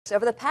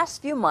Over the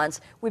past few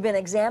months, we've been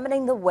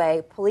examining the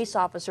way police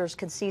officers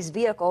can seize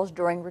vehicles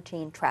during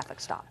routine traffic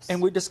stops. And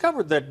we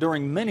discovered that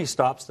during many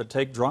stops that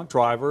take drunk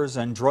drivers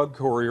and drug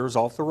couriers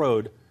off the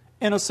road,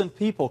 innocent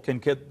people can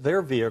get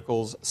their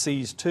vehicles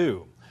seized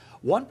too.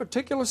 One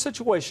particular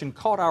situation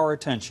caught our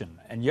attention,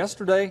 and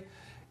yesterday,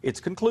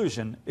 its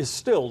conclusion is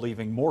still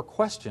leaving more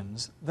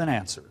questions than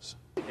answers.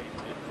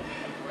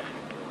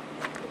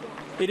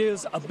 It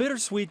is a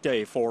bittersweet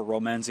day for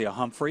Romanzia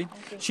Humphrey.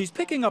 She's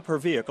picking up her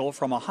vehicle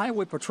from a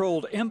highway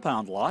patrolled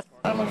impound lot.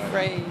 I'm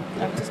afraid.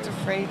 I'm just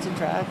afraid to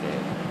drive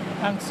it.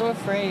 I'm so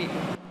afraid.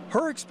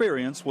 Her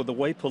experience with the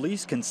way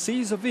police can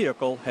seize a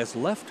vehicle has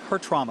left her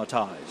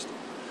traumatized.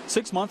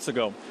 6 months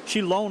ago,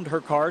 she loaned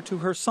her car to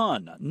her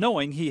son,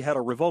 knowing he had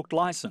a revoked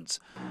license.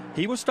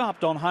 He was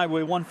stopped on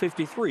Highway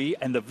 153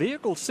 and the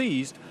vehicle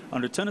seized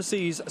under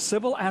Tennessee's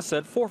civil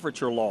asset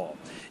forfeiture law,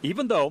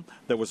 even though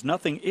there was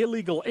nothing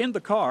illegal in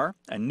the car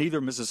and neither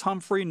Mrs.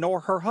 Humphrey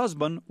nor her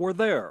husband were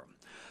there.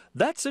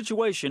 That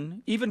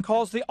situation even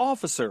caused the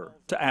officer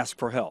to ask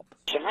for help.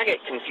 I get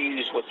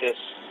confused with this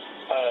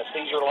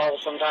seizure law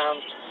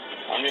sometimes.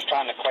 I'm just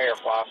trying to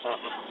clarify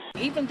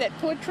something. Even that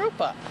poor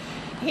trooper,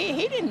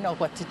 he didn't know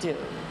what to do.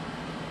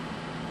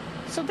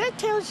 So that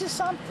tells you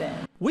something.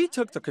 We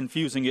took the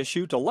confusing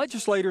issue to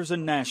legislators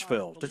in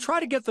Nashville to try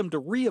to get them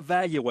to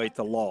reevaluate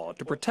the law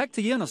to protect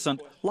the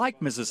innocent like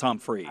Mrs.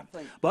 Humphrey.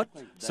 But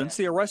since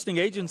the arresting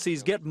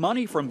agencies get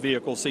money from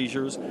vehicle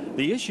seizures,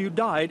 the issue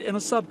died in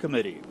a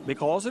subcommittee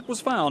because it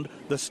was found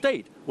the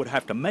state would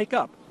have to make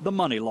up the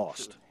money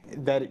lost.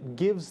 That it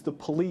gives the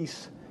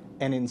police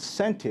an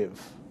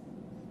incentive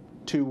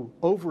to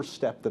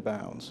overstep the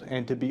bounds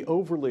and to be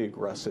overly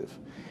aggressive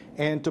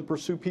and to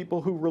pursue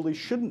people who really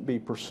shouldn't be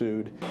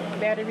pursued.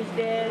 Battery's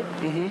dead.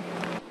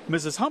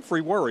 Mrs.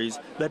 Humphrey worries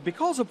that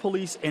because of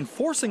police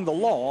enforcing the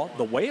law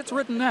the way it's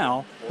written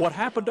now, what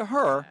happened to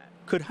her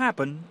could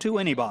happen to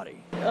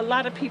anybody. A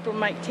lot of people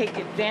might take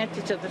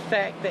advantage of the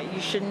fact that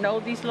you should know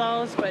these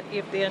laws, but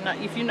if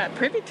you're not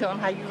privy to them,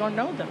 how you gonna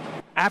know them?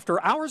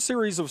 After our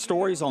series of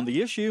stories on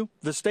the issue,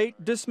 the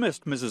state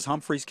dismissed Mrs.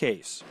 Humphrey's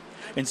case.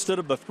 Instead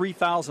of the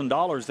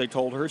 $3,000 they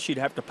told her she'd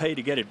have to pay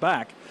to get it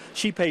back,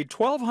 she paid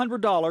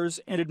 $1,200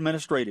 in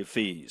administrative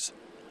fees.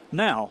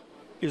 Now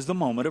is the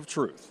moment of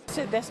truth.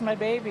 That's my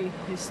baby.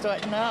 He's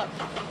starting up.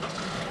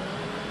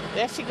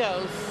 There she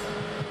goes.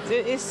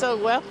 It's so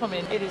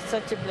welcoming. It is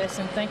such a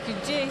blessing. Thank you,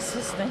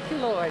 Jesus. Thank you,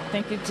 Lord.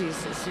 Thank you,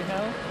 Jesus, you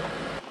know.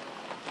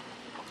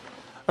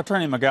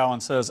 Attorney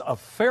McGowan says a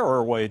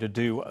fairer way to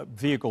do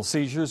vehicle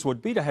seizures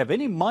would be to have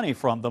any money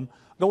from them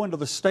go into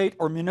the state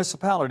or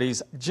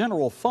municipality's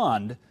general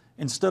fund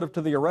instead of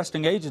to the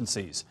arresting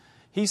agencies.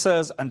 He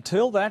says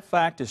until that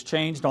fact is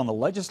changed on the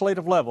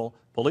legislative level,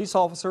 police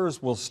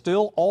officers will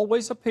still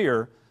always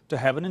appear to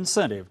have an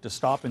incentive to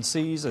stop and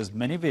seize as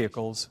many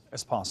vehicles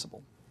as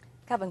possible.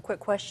 Kevin, quick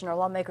question. Are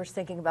lawmakers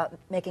thinking about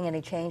making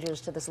any changes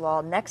to this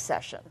law next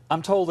session?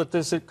 I'm told that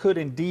it could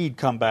indeed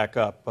come back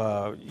up,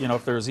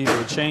 if there's either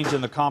a change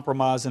in the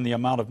compromise in the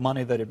amount of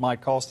money that it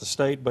might cost the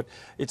state, but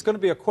it's going to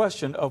be a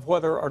question of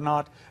whether or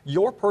not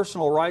your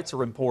personal rights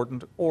are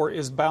important or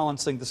is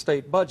balancing the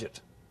state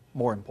budget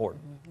more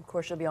important. Of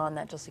course, you'll be on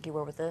that just like you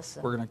were with this.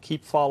 We're going to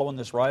keep following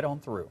this right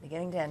on through.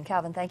 Beginning to end.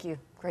 Calvin, thank you.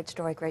 Great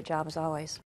story, great job as always.